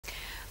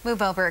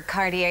Move over at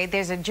Cartier.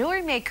 There's a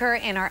jewelry maker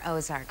in our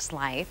Ozarks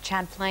Life.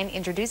 Chad Pline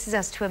introduces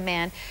us to a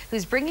man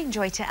who's bringing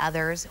joy to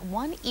others,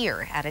 one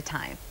ear at a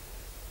time.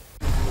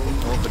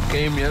 If it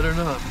came yet or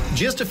not.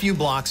 Just a few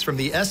blocks from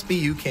the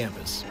SBU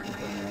campus,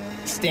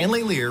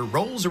 Stanley Lear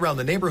rolls around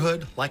the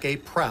neighborhood like a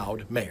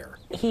proud mayor.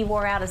 He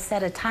wore out a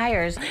set of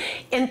tires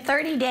in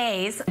 30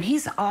 days.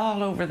 He's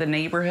all over the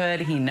neighborhood.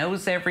 He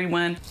knows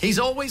everyone. He's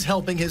always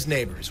helping his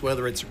neighbors,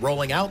 whether it's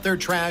rolling out their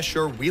trash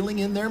or wheeling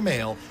in their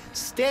mail.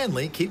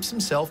 Stanley keeps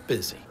himself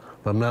busy.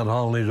 If I'm not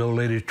hauling these old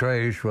ladies'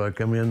 trash, I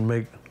come in and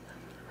make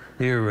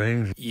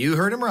earrings. You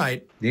heard him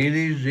right. Ain't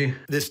easy.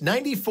 This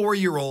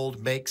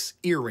 94-year-old makes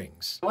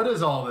earrings. What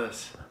is all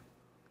this?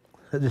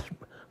 Just a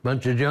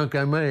bunch of junk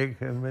I make.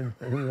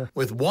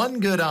 With one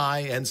good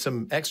eye and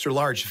some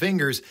extra-large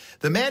fingers,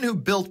 the man who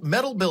built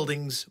metal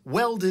buildings,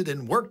 welded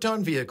and worked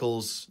on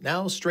vehicles,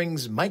 now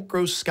strings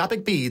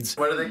microscopic beads.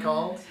 What are they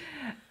called?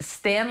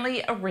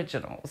 Stanley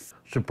Originals.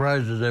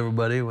 Surprises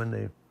everybody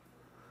when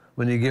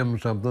you give them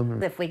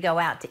something. If we go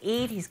out to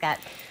eat,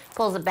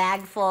 pulls a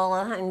bag full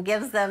and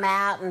gives them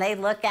out, and they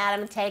look at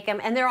them, take them,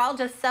 and they're all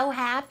just so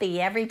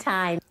happy every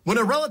time. When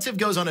a relative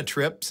goes on a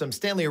trip, some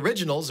Stanley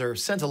Originals are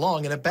sent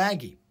along in a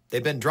baggie.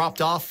 They've been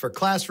dropped off for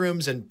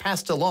classrooms and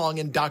passed along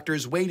in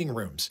doctors' waiting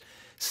rooms.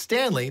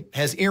 Stanley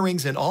has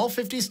earrings in all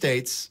 50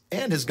 states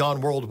and has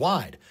gone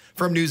worldwide.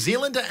 From New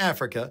Zealand to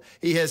Africa,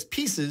 he has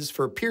pieces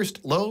for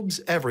pierced lobes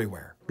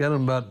everywhere. Got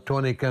them about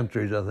 20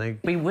 countries, I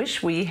think. We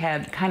wish we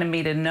had kind of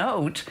made a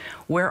note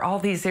where all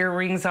these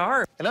earrings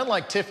are. And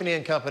unlike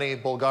Tiffany & Company,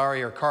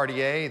 Bulgari, or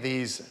Cartier,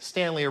 these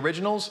Stanley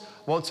Originals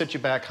won't set you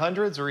back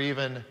hundreds or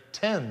even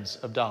tens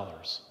of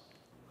dollars.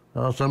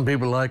 Well, some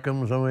people like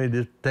them, some they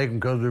just take them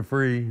because they're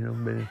free.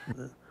 But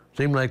it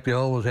seems like they're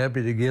always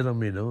happy to get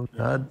them,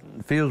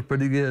 It feels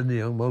pretty good,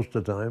 most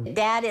of the time.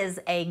 Dad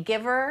is a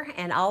giver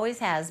and always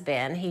has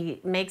been.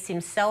 He makes him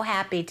so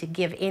happy to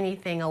give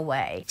anything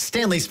away.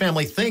 Stanley's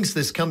family thinks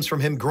this comes from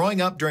him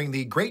growing up during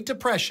the Great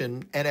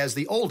Depression and as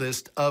the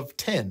oldest of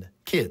 10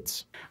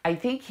 kids. I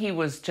think he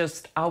was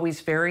just always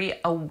very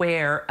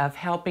aware of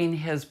helping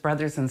his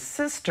brothers and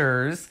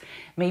sisters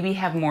maybe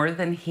have more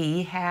than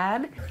he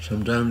had.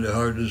 Sometimes they're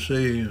hard to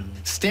see.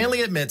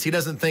 Stanley admits he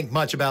doesn't think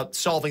much about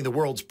solving the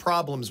world's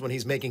problems when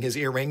he's making his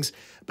earrings,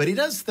 but he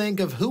does think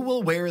of who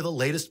will wear the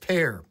latest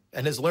pair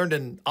and has learned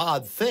an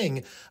odd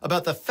thing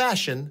about the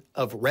fashion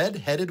of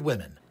red-headed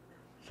women.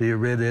 See a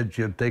redhead,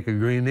 she'll take a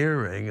green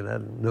earring, and I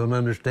don't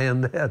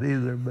understand that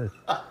either. But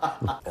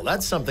well,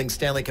 that's something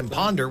Stanley can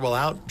ponder while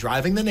out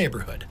driving the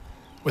neighborhood.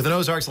 With an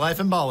Ozarks Life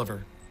in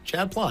Bolivar,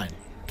 Chad Pline,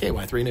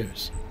 KY3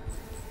 News.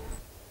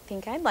 I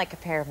think I'd like a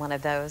pair of one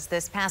of those.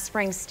 This past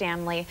spring,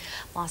 Stanley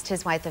lost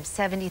his wife of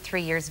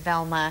 73 years,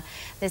 Velma.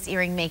 This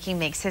earring making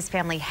makes his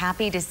family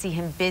happy to see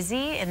him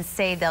busy and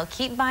say they'll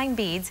keep buying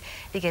beads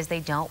because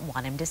they don't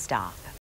want him to stop.